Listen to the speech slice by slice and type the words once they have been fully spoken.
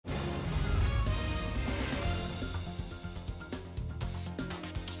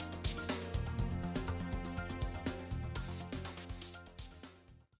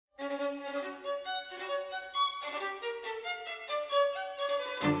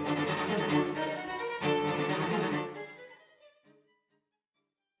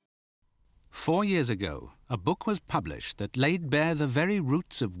4 years ago, a book was published that laid bare the very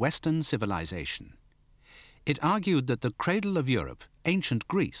roots of Western civilization. It argued that the cradle of Europe, ancient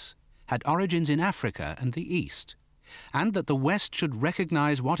Greece, had origins in Africa and the East, and that the West should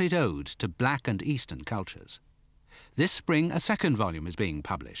recognize what it owed to black and Eastern cultures. This spring, a second volume is being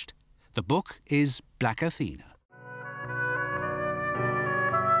published. The book is Black Athena.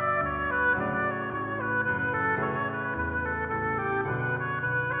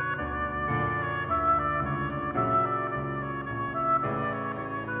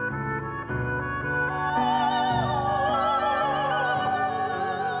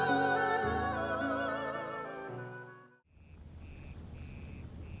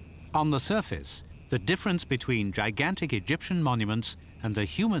 On the surface, the difference between gigantic Egyptian monuments and the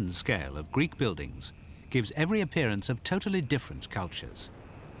human scale of Greek buildings gives every appearance of totally different cultures.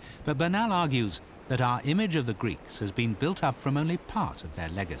 But Bernal argues that our image of the Greeks has been built up from only part of their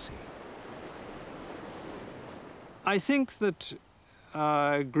legacy. I think that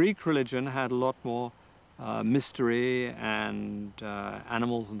Greek religion had a lot more mystery and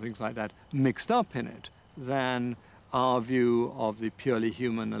animals and things like that mixed up in it than our view of the purely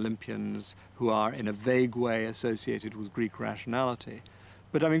human Olympians who are in a vague way associated with Greek rationality.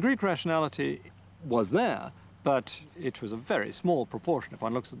 But I mean, Greek rationality was there, but it was a very small proportion. If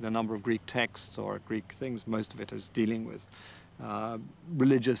one looks at the number of Greek texts or Greek things, most of it is dealing with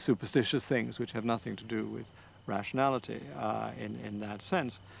religious, superstitious things which have nothing to do with rationality in that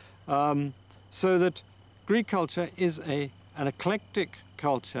sense. So that Greek culture is an eclectic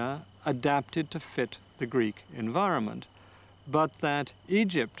culture adapted to fit the Greek environment, but that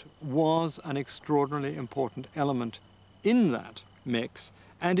Egypt was an extraordinarily important element in that mix,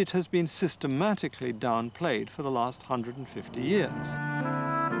 and it has been systematically downplayed for the last 150 years.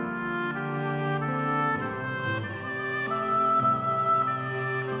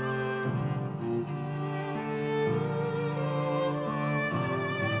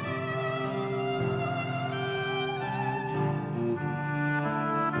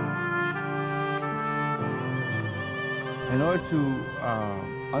 In order to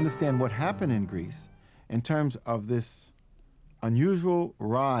understand what happened in Greece in terms of this unusual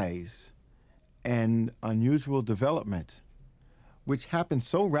rise and unusual development, which happened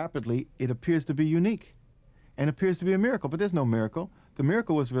so rapidly, it appears to be unique and appears to be a miracle, but there's no miracle. The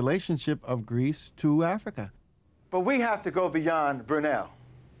miracle was the relationship of Greece to Africa. But we have to go beyond Bernal.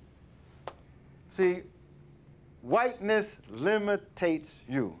 See, whiteness limitates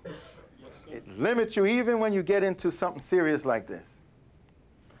you. It limits you even when you get into something serious like this.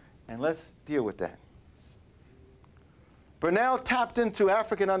 And let's deal with that. Bernal tapped into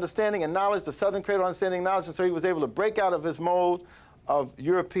African understanding and knowledge, the Southern cradle understanding and knowledge, and so he was able to break out of his mold of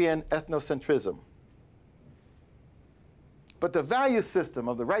European ethnocentrism. But the value system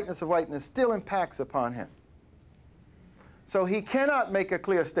of the rightness of whiteness still impacts upon him. So he cannot make a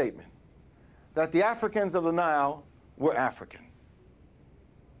clear statement that the Africans of the Nile were African.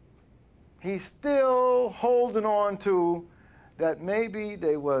 He's still holding on to that maybe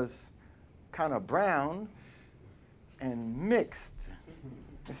they was kind of brown and mixed.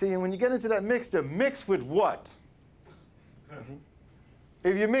 You see, and when you get into that mixture, mixed with what? You see?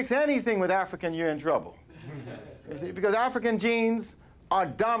 If you mix anything with African, you're in trouble. You see? Because African genes are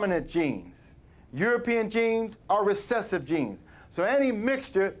dominant genes. European genes are recessive genes. So any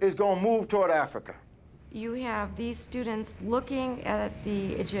mixture is going to move toward Africa. You have these students looking at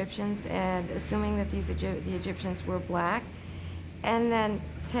the Egyptians and assuming that the Egyptians were black, and then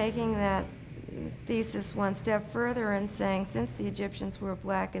taking that thesis one step further and saying, since the Egyptians were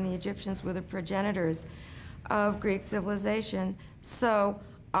black and the Egyptians were the progenitors of Greek civilization, so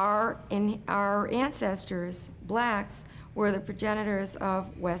our ancestors, blacks, were the progenitors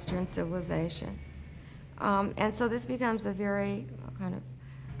of Western civilization. And so this becomes a very kind of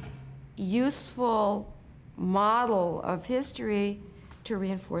useful model of history to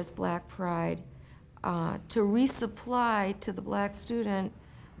reinforce black pride, to resupply to the black student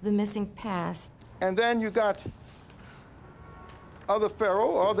the missing past. And then you got other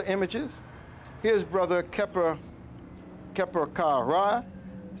pharaoh, other images. Here's brother Khepra-Ka-Ra,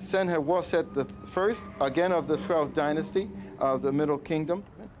 Senher-Waset I, again of the 12th dynasty of the Middle Kingdom,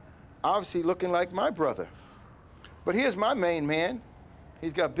 obviously looking like my brother. But here's my main man.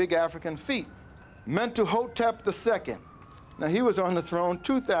 He's got big African feet. Mentuhotep II. Now, he was on the throne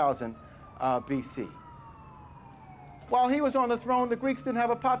 2000 BC. While he was on the throne, the Greeks didn't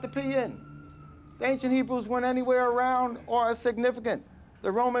have a pot to pee in. The ancient Hebrews weren't anywhere around or as significant.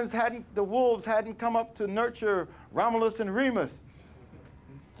 The Romans the wolves hadn't come up to nurture Romulus and Remus.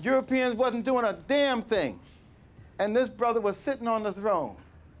 Europeans wasn't doing a damn thing. And this brother was sitting on the throne.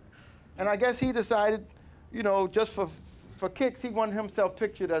 And I guess he decided, you know, just for kicks, he wanted himself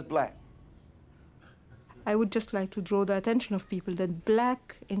pictured as black. I would just like to draw the attention of people that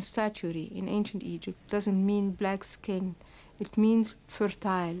black in statuary in ancient Egypt doesn't mean black skin. It means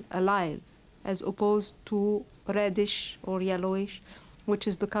fertile, alive, as opposed to reddish or yellowish, which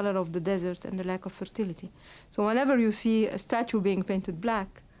is the color of the desert and the lack of fertility. So whenever you see a statue being painted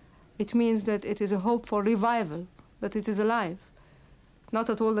black, it means that it is a hope for revival, that it is alive,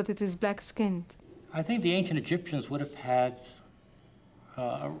 not at all that it is black-skinned. I think the ancient Egyptians would have had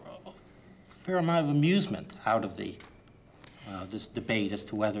a fair amount of amusement out of this debate as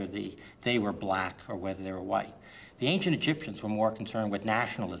to whether they were black or whether they were white. The ancient Egyptians were more concerned with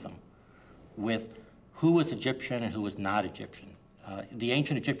nationalism, with who was Egyptian and who was not Egyptian. The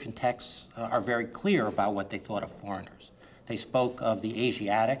ancient Egyptian texts are very clear about what they thought of foreigners. They spoke of the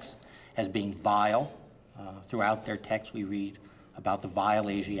Asiatics as being vile. Throughout their texts we read about the vile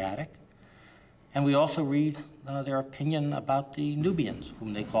Asiatic. And we also read their opinion about the Nubians,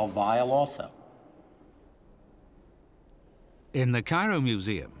 whom they call vile also. In the Cairo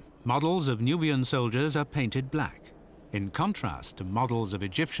Museum, models of Nubian soldiers are painted black, in contrast to models of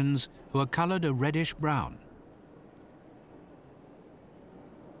Egyptians who are colored a reddish brown.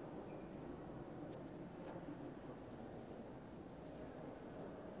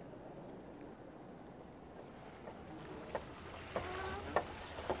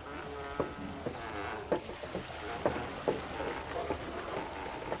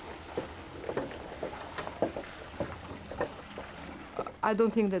 I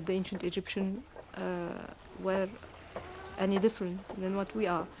don't think that the ancient Egyptians were any different than what we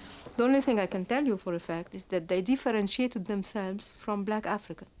are. The only thing I can tell you for a fact is that they differentiated themselves from black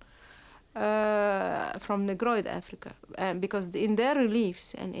African, from Negroid Africa, because in their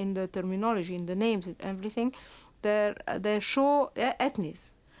reliefs and in the terminology, in the names and everything, they show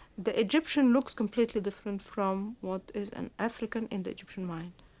ethnies. The Egyptian looks completely different from what is an African in the Egyptian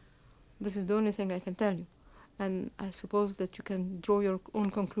mind. This is the only thing I can tell you. And I suppose that you can draw your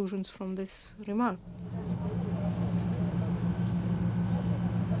own conclusions from this remark.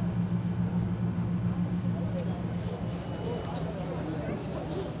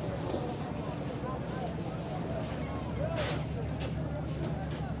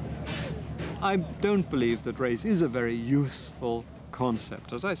 I don't believe that race is a very useful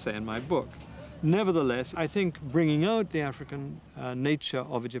concept, as I say in my book. Nevertheless, I think bringing out the African nature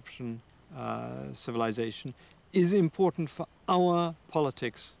of Egyptian civilization is important for our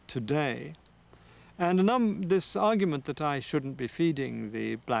politics today. And this argument that I shouldn't be feeding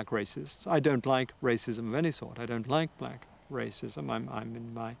the black racists, I don't like racism of any sort. I don't like black racism.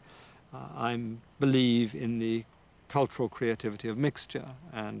 I believe in the cultural creativity of mixture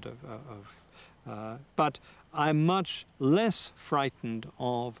and but I'm much less frightened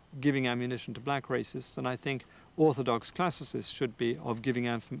of giving ammunition to black racists than I think orthodox classicists should be of giving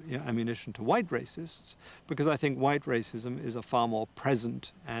ammunition to white racists, because I think white racism is a far more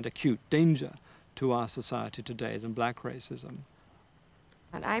present and acute danger to our society today than black racism.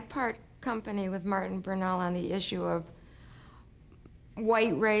 And I part company with Martin Bernal on the issue of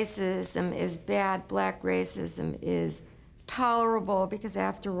white racism is bad, black racism is tolerable, because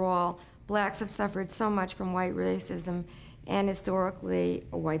after all, blacks have suffered so much from white racism, and historically,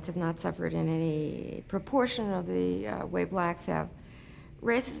 whites have not suffered in any proportion of the way blacks have.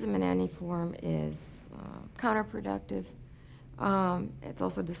 Racism in any form is counterproductive. It's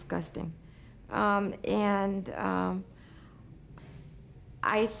also disgusting. I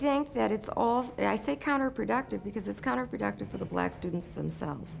think that it's also, I say counterproductive because it's counterproductive for the black students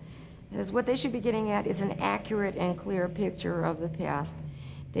themselves. That is, what they should be getting at is an accurate and clear picture of the past.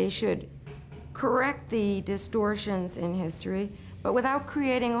 They should correct the distortions in history, but without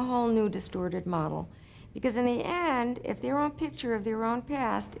creating a whole new distorted model. Because in the end, if their own picture of their own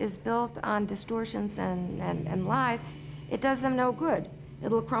past is built on distortions and lies, it does them no good.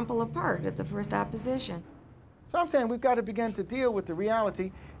 It'll crumple apart at the first opposition. So I'm saying we've got to begin to deal with the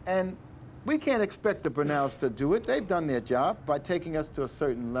reality, and we can't expect the Bernals to do it. They've done their job by taking us to a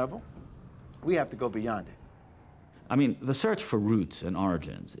certain level. We have to go beyond it. I mean, the search for roots and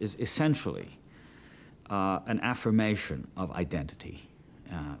origins is essentially an affirmation of identity.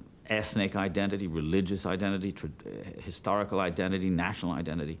 Ethnic identity, religious identity, historical identity, national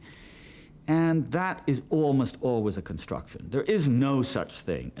identity. And that is almost always a construction. There is no such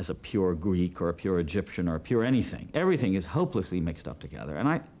thing as a pure Greek or a pure Egyptian or a pure anything. Everything is hopelessly mixed up together.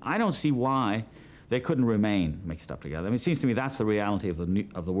 And I don't see why they couldn't remain mixed up together. I mean, it seems to me that's the reality of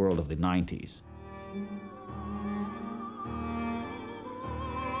the world of the 90s.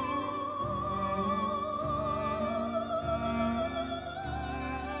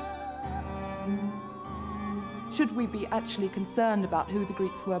 should we be actually concerned about who the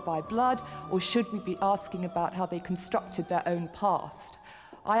Greeks were by blood, or should we be asking about how they constructed their own past?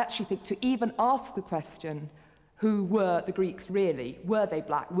 I actually think to even ask the question, who were the Greeks really? Were they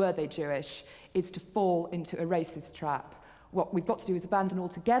black? Were they Jewish? Is to fall into a racist trap. What we've got to do is abandon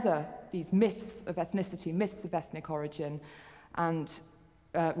altogether these myths of ethnicity, myths of ethnic origin, and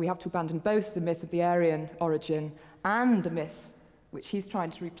we have to abandon both the myth of the Aryan origin and the myth, which he's trying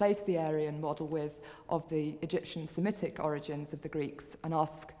to replace the Aryan model with, of the Egyptian Semitic origins of the Greeks, and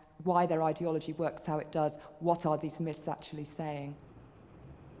ask why their ideology works how it does. What are these myths actually saying?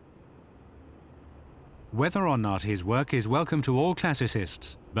 Whether or not his work is welcome to all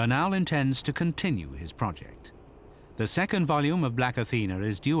classicists, Bernal intends to continue his project. The second volume of Black Athena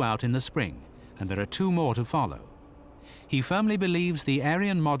is due out in the spring, and there are 2 more to follow. He firmly believes the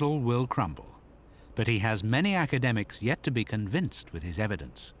Aryan model will crumble, but he has many academics yet to be convinced with his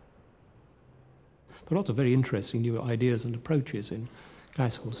evidence. There are lots of very interesting new ideas and approaches in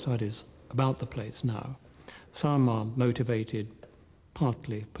classical studies about the place now. Some are motivated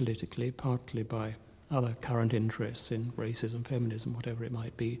partly politically, partly by other current interests in racism, feminism, whatever it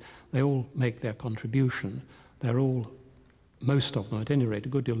might be. They all make their contribution. They're all, most of them at any rate, a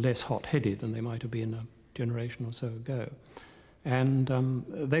good deal less hot-headed than they might have been a generation or so ago. And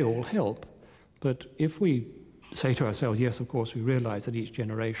they all help. But if we say to ourselves, yes, of course, we realize that each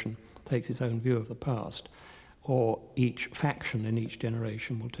generation takes its own view of the past, or each faction in each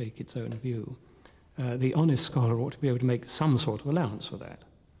generation will take its own view, the honest scholar ought to be able to make some sort of allowance for that.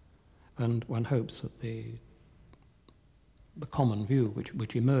 And one hopes that the common view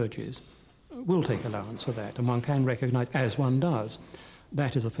which emerges will take allowance for that, and one can recognize, as one does,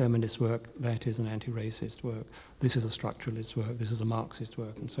 that is a feminist work, that is an anti-racist work, this is a structuralist work, this is a Marxist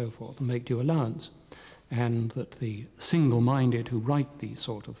work, and so forth, and make due allowance. And that the single-minded who write these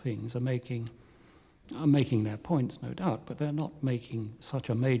sort of things are making their points, no doubt, but they're not making such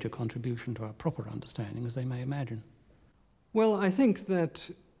a major contribution to our proper understanding as they may imagine. Well, I think that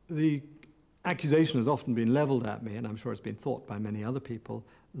the accusation has often been leveled at me, and I'm sure it's been thought by many other people,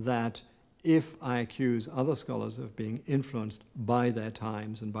 that if I accuse other scholars of being influenced by their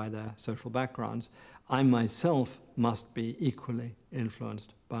times and by their social backgrounds, I myself must be equally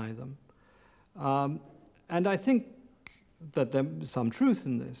influenced by them. And I think that there's some truth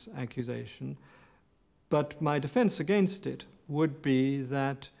in this accusation, but my defense against it would be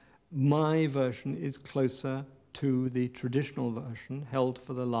that my version is closer to the traditional version held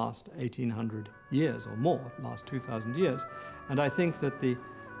for the last 1800 years or more, last 2000 years. And I think that the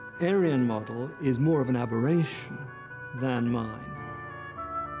Aryan model is more of an aberration than mine.